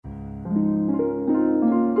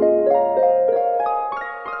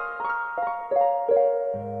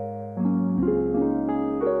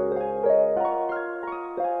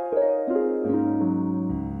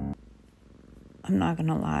not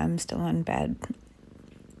gonna lie, I'm still in bed.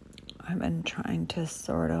 I've been trying to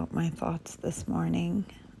sort out my thoughts this morning.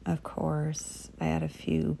 Of course, I had a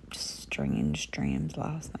few strange dreams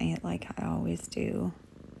last night, like I always do.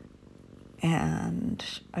 And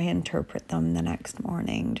I interpret them the next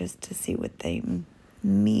morning just to see what they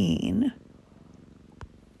mean.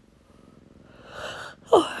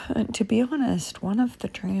 And to be honest, one of the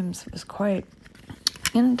dreams was quite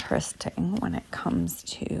interesting when it comes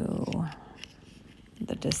to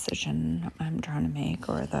the decision I'm trying to make,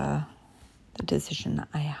 or the decision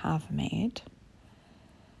I have made.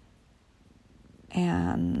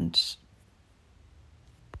 And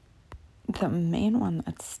the main one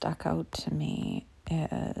that stuck out to me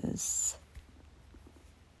is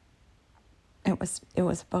it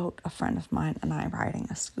was about a friend of mine and I riding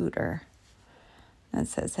a scooter. And it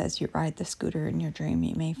says, as you ride the scooter in your dream,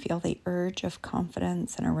 you may feel the urge of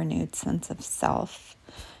confidence and a renewed sense of self.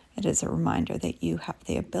 It is a reminder that you have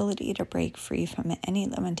the ability to break free from any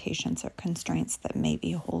limitations or constraints that may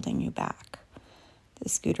be holding you back. The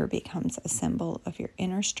scooter becomes a symbol of your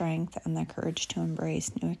inner strength and the courage to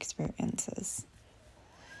embrace new experiences.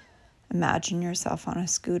 Imagine yourself on a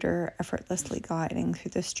scooter, effortlessly gliding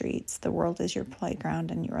through the streets. The world is your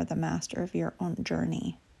playground and you are the master of your own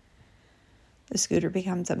journey. The scooter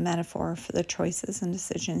becomes a metaphor for the choices and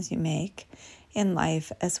decisions you make in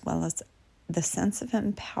life, as well as the sense of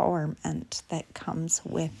empowerment that comes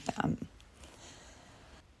with them.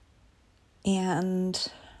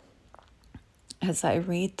 And as I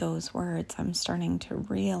read those words, I'm starting to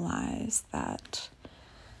realize that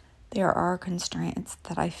there are constraints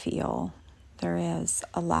that I feel. There is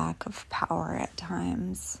a lack of power at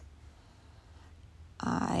times.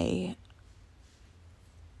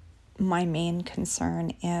 My main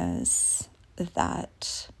concern is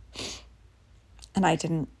that, and I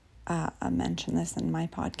didn't mention this in my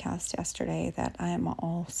podcast yesterday, that I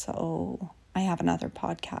have another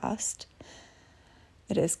podcast.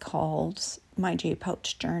 It is called My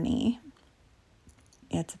J-Pouch Journey.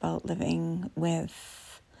 It's about living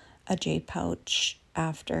with a J-Pouch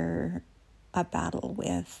after a battle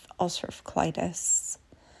with ulcerative colitis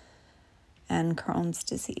and Crohn's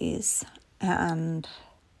disease. And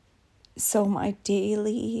so my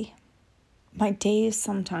days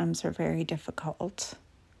sometimes are very difficult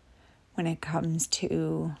when it comes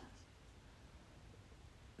to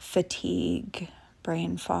fatigue,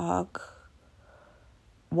 brain fog,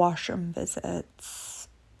 washroom visits,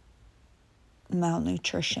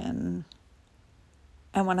 malnutrition.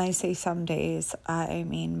 And when I say some days, I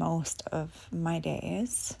mean most of my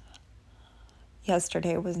days.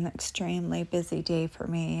 Yesterday was an extremely busy day for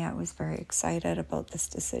me. I was very excited about this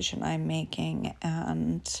decision I'm making,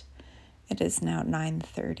 and it is now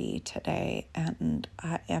 9:30 today, and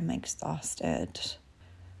I am exhausted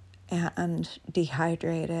and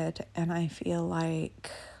dehydrated, and I feel like,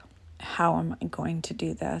 how am I going to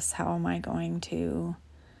do this? How am I going to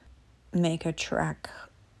make a trek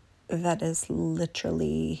that is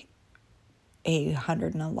literally a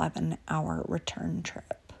 111-hour return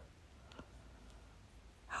trip?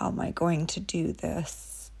 How am I going to do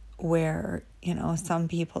this where, some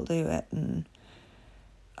people do it in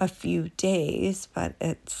a few days, but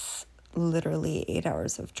it's literally 8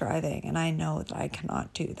 hours of driving, and I know that I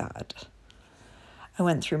cannot do that. I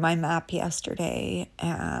went through my map yesterday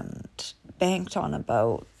and banked on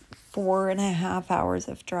about 4.5 hours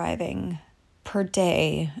of driving per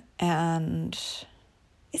day, and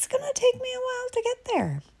it's going to take me a while to get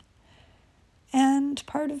there. And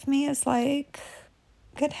part of me is like,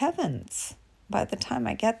 good heavens, by the time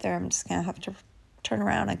I get there, I'm just going to have to turn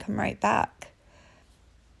around and come right back.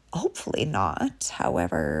 Hopefully not.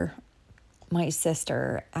 However, my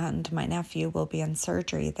sister and my nephew will be in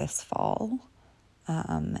surgery this fall,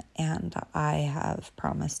 and I have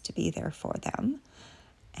promised to be there for them,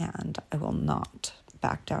 and I will not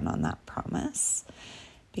back down on that promise,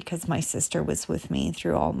 because my sister was with me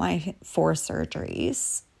through all my 4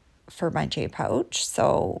 surgeries for my J-Pouch,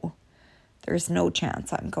 so there's no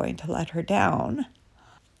chance I'm going to let her down.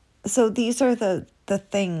 So these are the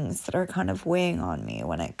things that are kind of weighing on me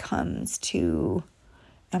when it comes to,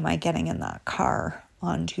 am I getting in that car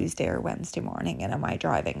on Tuesday or Wednesday morning, and am I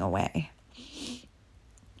driving away?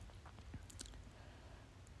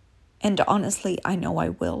 And honestly, I know I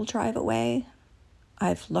will drive away.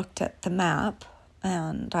 I've looked at the map,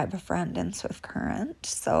 and I have a friend in Swift Current,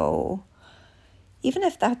 so even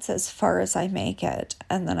if that's as far as I make it,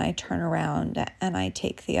 and then I turn around and I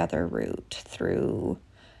take the other route through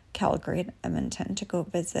Calgary and Edmonton to go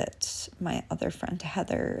visit my other friend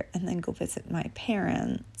Heather, and then go visit my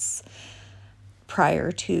parents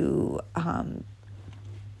prior to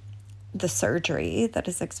the surgery that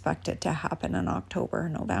is expected to happen in October,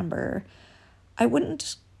 November, I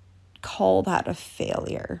wouldn't call that a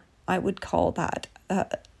failure. I would call that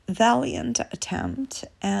a valiant attempt,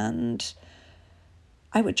 and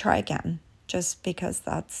I would try again just because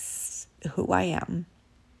that's who I am.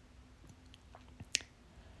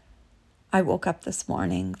 I woke up this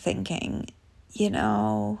morning thinking,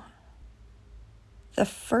 the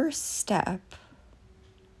first step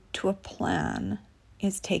to a plan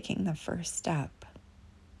is taking the first step.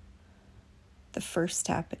 The first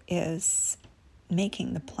step is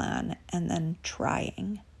making the plan and then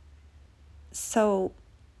trying. So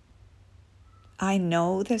I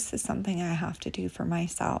know this is something I have to do for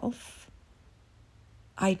myself.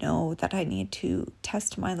 I know that I need to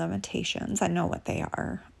test my limitations. I know what they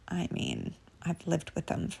are. I mean, I've lived with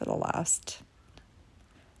them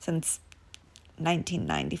since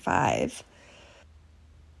 1995.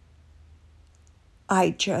 I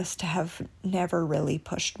just have never really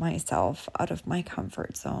pushed myself out of my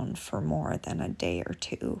comfort zone for more than a day or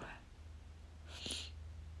two.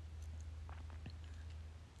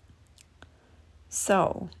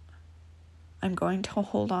 So, I'm going to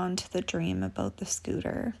hold on to the dream about the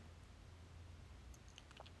scooter.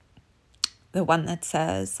 The one that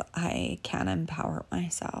says I can empower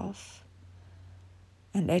myself.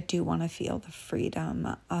 And I do want to feel the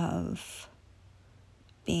freedom of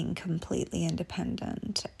being completely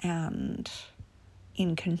independent and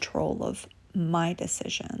in control of my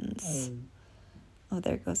decisions. Oh,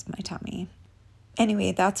 there goes my tummy.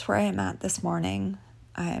 Anyway, that's where I'm at this morning.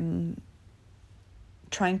 I'm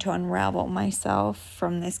trying to unravel myself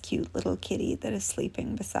from this cute little kitty that is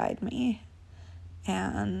sleeping beside me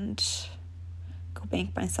and go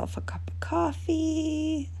make myself a cup of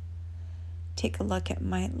coffee, take a look at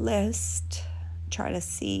my list, try to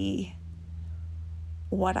see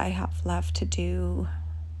what I have left to do,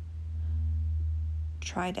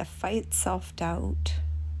 try to fight self-doubt,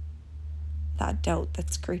 that doubt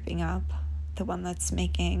that's creeping up, the one that's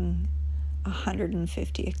making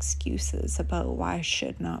 150 excuses about why I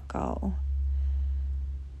should not go.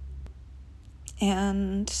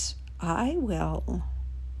 And I will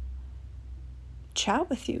chat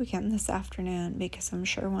with you again this afternoon, because I'm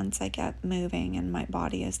sure once I get moving and my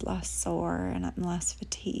body is less sore and I'm less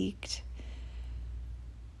fatigued,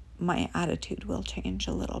 my attitude will change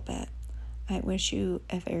a little bit. I wish you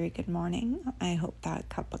a very good morning. I hope that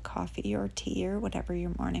cup of coffee or tea or whatever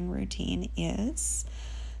your morning routine is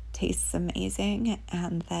tastes amazing,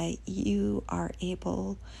 and that you are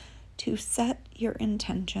able to set your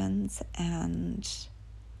intentions and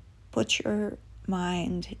put your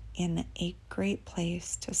mind in a great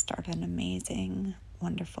place to start an amazing,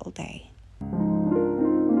 wonderful day.